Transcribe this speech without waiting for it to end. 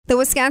The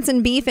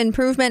Wisconsin Beef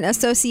Improvement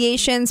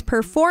Association's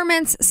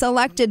Performance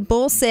Selected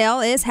Bull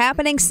Sale is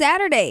happening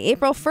Saturday,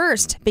 April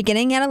 1st,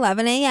 beginning at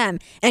 11 a.m.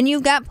 And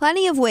you've got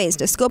plenty of ways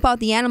to scope out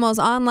the animals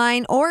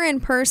online or in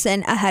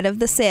person ahead of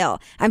the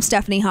sale. I'm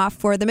Stephanie Hoff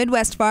for the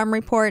Midwest Farm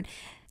Report.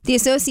 The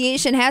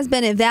association has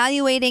been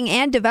evaluating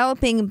and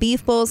developing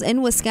beef bulls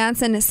in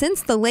Wisconsin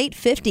since the late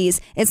 50s.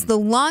 It's the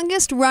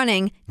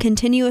longest-running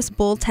continuous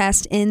bull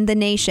test in the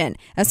nation.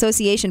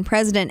 Association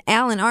President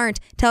Alan Arndt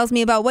tells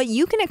me about what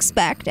you can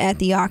expect at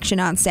the auction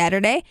on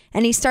Saturday,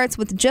 and he starts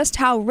with just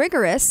how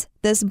rigorous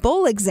this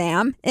bull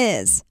exam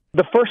is.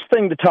 The first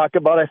thing to talk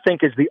about, I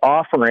think, is the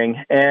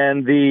offering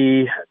and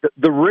the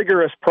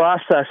rigorous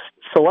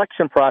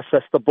selection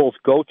process the bulls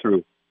go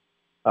through.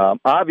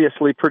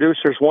 Obviously,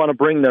 producers want to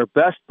bring their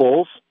best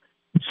bulls,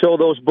 so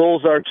those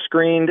bulls are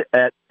screened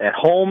at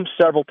home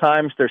several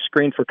times. They're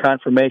screened for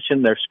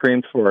conformation. They're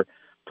screened for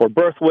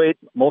birth weight.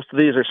 Most of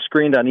these are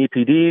screened on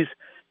EPDs.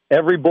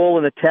 Every bull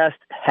in the test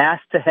has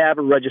to have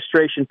a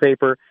registration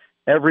paper.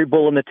 Every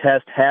bull in the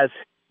test has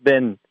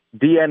been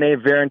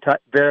DNA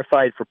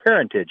verified for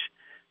parentage.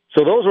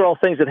 So those are all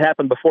things that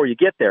happen before you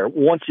get there.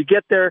 Once you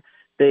get there,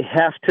 they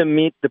have to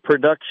meet the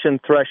production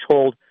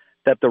threshold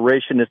that the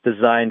ration is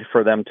designed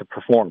for them to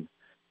perform.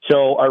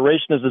 So our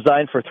ration is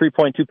designed for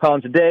 3.2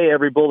 pounds a day.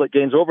 Every bull that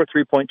gains over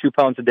 3.2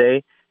 pounds a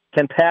day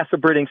can pass a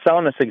breeding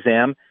soundness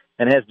exam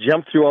and has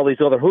jumped through all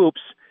these other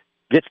hoops,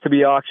 gets to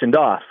be auctioned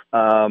off.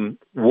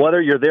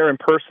 Whether you're there in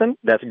person,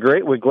 that's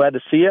great. We're glad to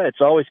see you. It's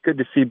always good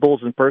to see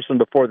bulls in person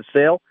before the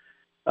sale.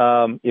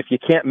 If you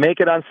can't make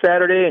it on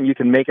Saturday and you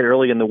can make it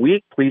early in the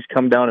week, please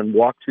come down and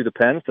walk through the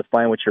pens to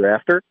find what you're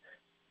after.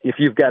 If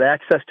you've got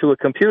access to a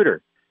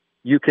computer,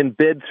 you can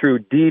bid through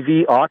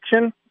DV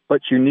Auction, but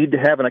you need to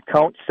have an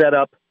account set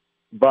up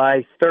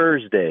by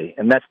Thursday,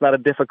 and that's not a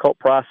difficult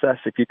process.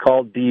 If you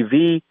call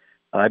DV,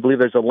 I believe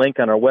there's a link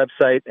on our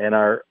website, and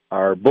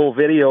our bull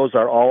videos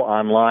are all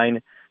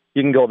online.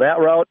 You can go that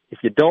route.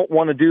 If you don't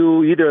want to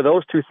do either of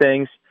those two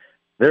things,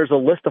 there's a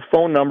list of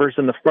phone numbers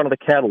in the front of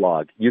the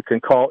catalog. You can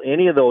call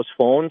any of those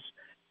phones,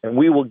 and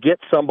we will get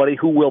somebody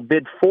who will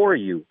bid for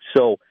you.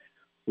 So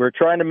we're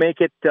trying to make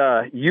it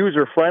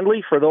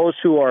user-friendly for those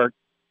who are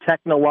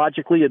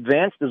technologically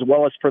advanced as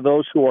well as for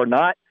those who are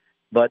not.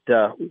 But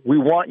we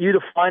want you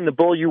to find the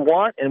bull you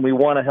want, and we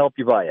want to help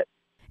you buy it.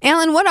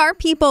 Alan, what are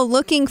people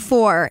looking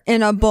for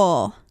in a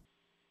bull?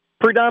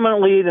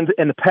 Predominantly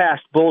in the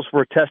past, bulls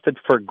were tested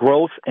for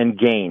growth and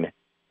gain.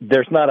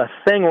 There's not a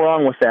thing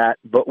wrong with that,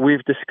 but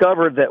we've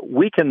discovered that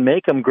we can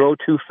make them grow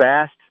too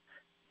fast.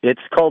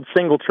 It's called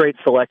single trait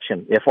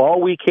selection. If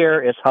all we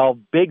care is how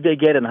big they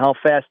get and how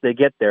fast they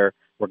get there,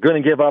 we're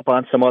going to give up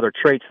on some other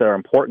traits that are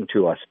important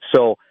to us.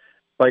 So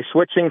by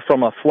switching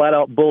from a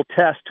flat-out bull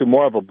test to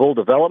more of a bull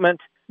development,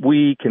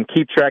 we can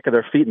keep track of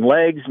their feet and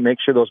legs, make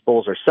sure those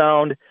bulls are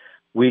sound.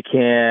 We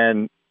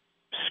can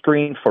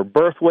screen for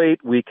birth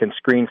weight. We can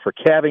screen for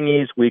calving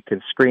ease. We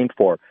can screen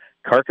for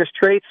carcass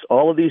traits.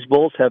 All of these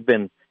bulls have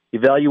been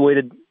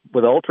evaluated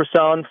with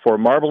ultrasound for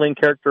marbling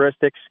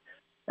characteristics,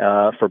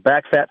 for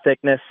back fat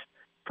thickness,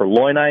 for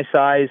loin eye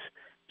size.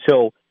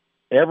 So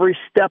every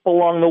step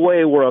along the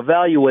way, we're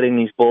evaluating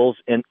these bulls,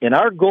 and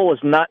our goal is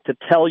not to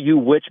tell you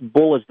which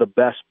bull is the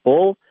best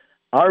bull.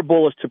 Our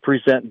goal is to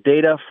present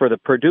data for the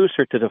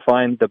producer to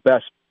define the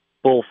best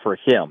bull for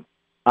him.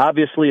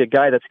 Obviously, a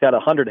guy that's got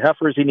 100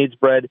 heifers he needs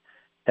bred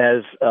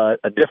has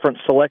a different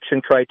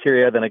selection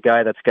criteria than a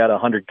guy that's got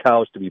 100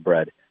 cows to be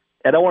bred.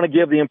 I don't want to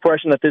give the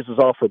impression that this is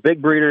all for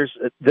big breeders.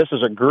 This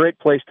is a great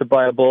place to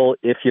buy a bull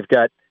if you've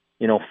got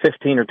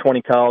 15 or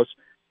 20 cows.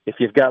 If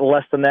you've got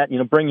less than that,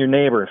 bring your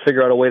neighbor and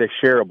figure out a way to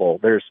share a bull.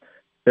 There's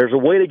a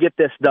way to get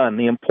this done.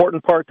 The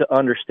important part to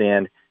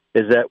understand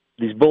is that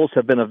these bulls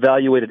have been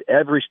evaluated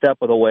every step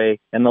of the way,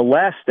 and the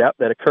last step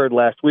that occurred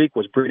last week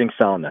was breeding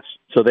soundness.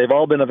 So they've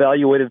all been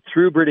evaluated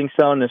through breeding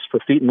soundness for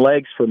feet and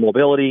legs, for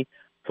mobility,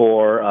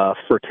 for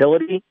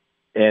fertility,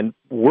 and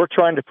we're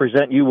trying to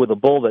present you with a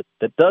bull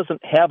that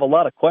doesn't have a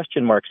lot of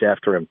question marks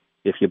after him.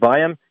 If you buy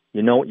him,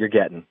 you know what you're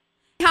getting.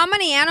 How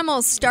many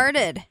animals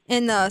started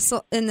in the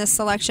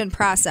selection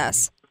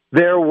process?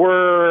 There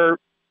were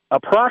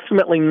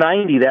approximately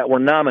 90 that were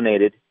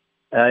nominated,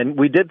 and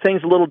we did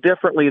things a little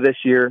differently this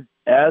year.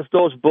 As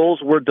those bulls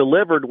were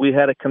delivered, we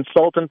had a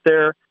consultant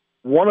there.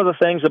 One of the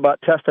things about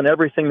testing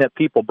everything that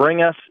people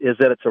bring us is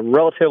that it's a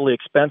relatively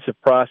expensive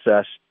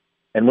process,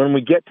 and when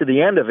we get to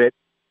the end of it,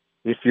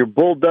 if your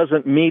bull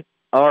doesn't meet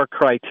our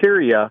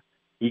criteria,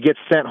 you get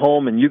sent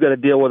home and you got to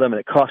deal with them, and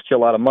it costs you a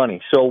lot of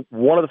money. So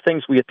one of the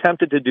things we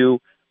attempted to do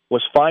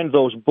was find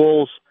those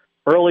bulls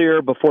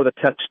earlier before the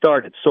test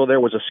started. So there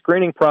was a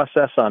screening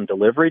process on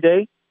delivery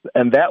day,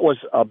 and that was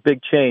a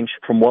big change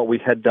from what we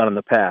had done in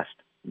the past.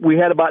 We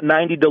had about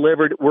 90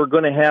 delivered. We're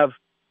going to have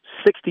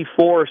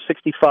 64 or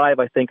 65,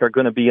 I think, are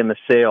going to be in the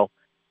sale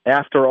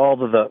after all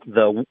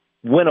the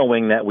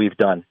winnowing that we've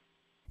done.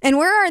 And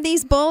where are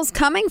these bulls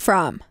coming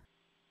from?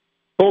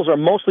 Bulls are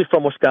mostly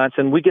from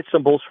Wisconsin. We get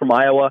some bulls from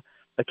Iowa.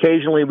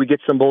 Occasionally, we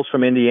get some bulls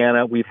from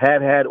Indiana. We've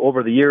had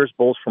over the years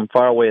bulls from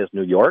far away as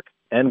New York,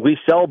 and we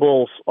sell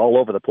bulls all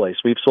over the place.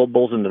 We've sold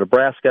bulls into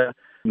Nebraska.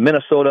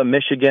 Minnesota,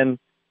 Michigan,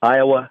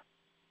 Iowa,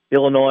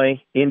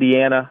 Illinois,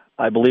 Indiana.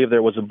 I believe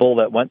there was a bull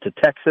that went to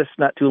Texas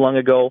not too long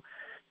ago.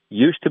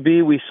 Used to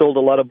be we sold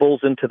a lot of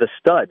bulls into the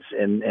studs,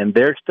 and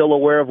they're still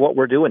aware of what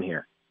we're doing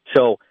here.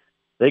 So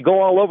they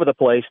go all over the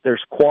place.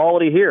 There's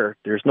quality here.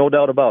 There's no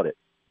doubt about it.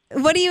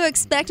 What do you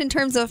expect in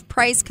terms of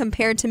price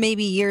compared to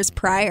maybe years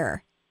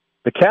prior?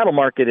 The cattle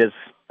market is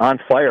on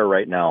fire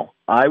right now.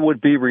 I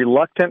would be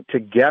reluctant to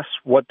guess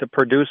what the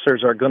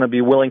producers are going to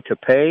be willing to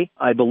pay.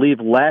 I believe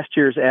last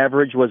year's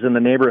average was in the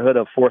neighborhood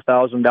of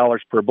 $4,000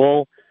 per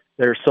bull.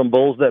 There's some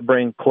bulls that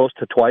bring close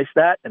to twice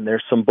that, and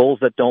there's some bulls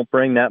that don't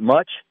bring that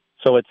much.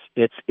 So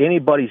it's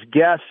anybody's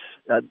guess.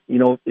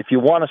 If you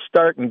want to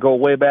start and go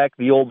way back,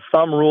 the old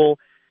thumb rule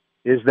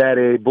is that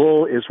a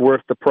bull is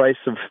worth the price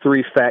of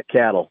 3 fat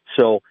cattle.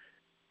 So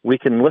we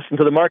can listen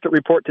to the market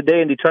report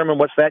today and determine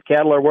what fat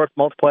cattle are worth,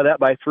 multiply that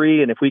by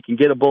 3, and if we can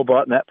get a bull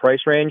bought in that price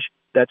range,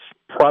 that's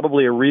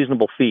probably a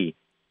reasonable fee.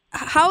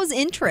 How's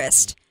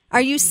interest?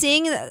 Are you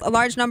seeing a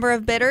large number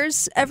of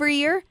bidders every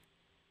year?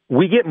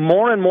 We get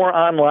more and more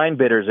online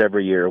bidders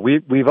every year.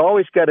 We've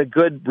always got a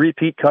good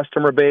repeat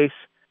customer base.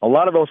 A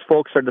lot of those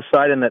folks are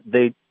deciding that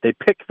they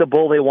pick the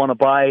bull they want to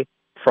buy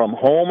from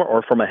home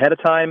or from ahead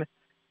of time,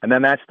 and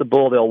then that's the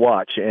bull they'll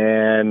watch.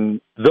 And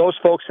those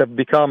folks have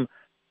become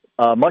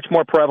much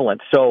more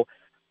prevalent. So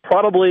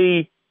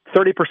probably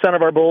 30%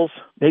 of our bulls,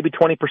 maybe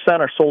 20%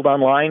 are sold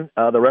online.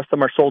 The rest of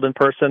them are sold in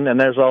person, and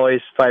there's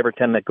always 5 or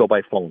 10 that go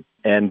by phone.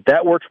 And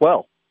that works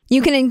well.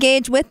 You can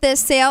engage with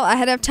this sale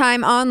ahead of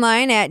time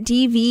online at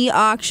DV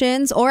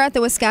Auctions or at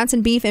the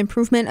Wisconsin Beef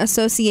Improvement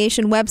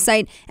Association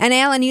website. And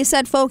Alan, you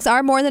said folks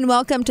are more than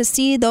welcome to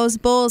see those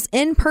bulls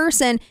in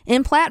person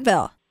in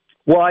Platteville.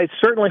 Well, I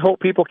certainly hope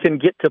people can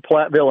get to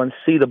Platteville and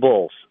see the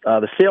bulls.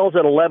 The sale's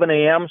at 11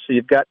 a.m., so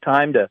you've got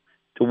time to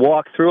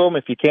walk through them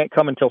if you can't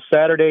come until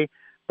Saturday.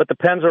 But the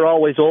pens are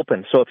always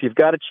open, so if you've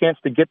got a chance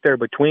to get there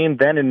between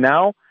then and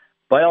now,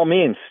 by all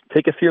means,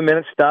 take a few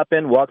minutes, stop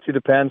in, walk through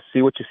the pens,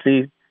 see what you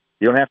see.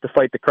 You don't have to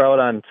fight the crowd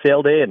on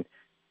sale day, and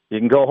you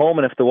can go home,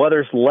 and if the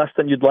weather's less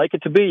than you'd like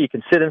it to be, you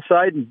can sit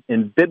inside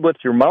and bid with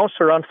your mouse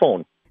or on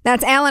phone.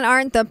 That's Alan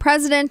Arndt, the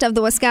president of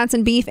the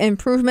Wisconsin Beef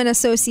Improvement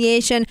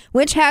Association,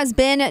 which has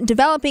been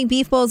developing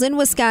beef bulls in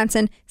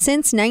Wisconsin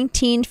since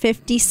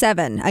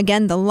 1957.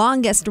 Again, the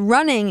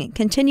longest-running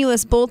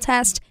continuous bull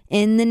test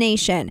in the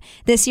nation.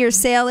 This year's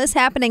sale is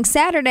happening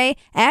Saturday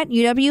at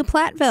UW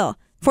Platteville.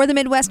 For the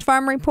Midwest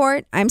Farm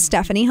Report, I'm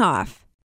Stephanie Hoff.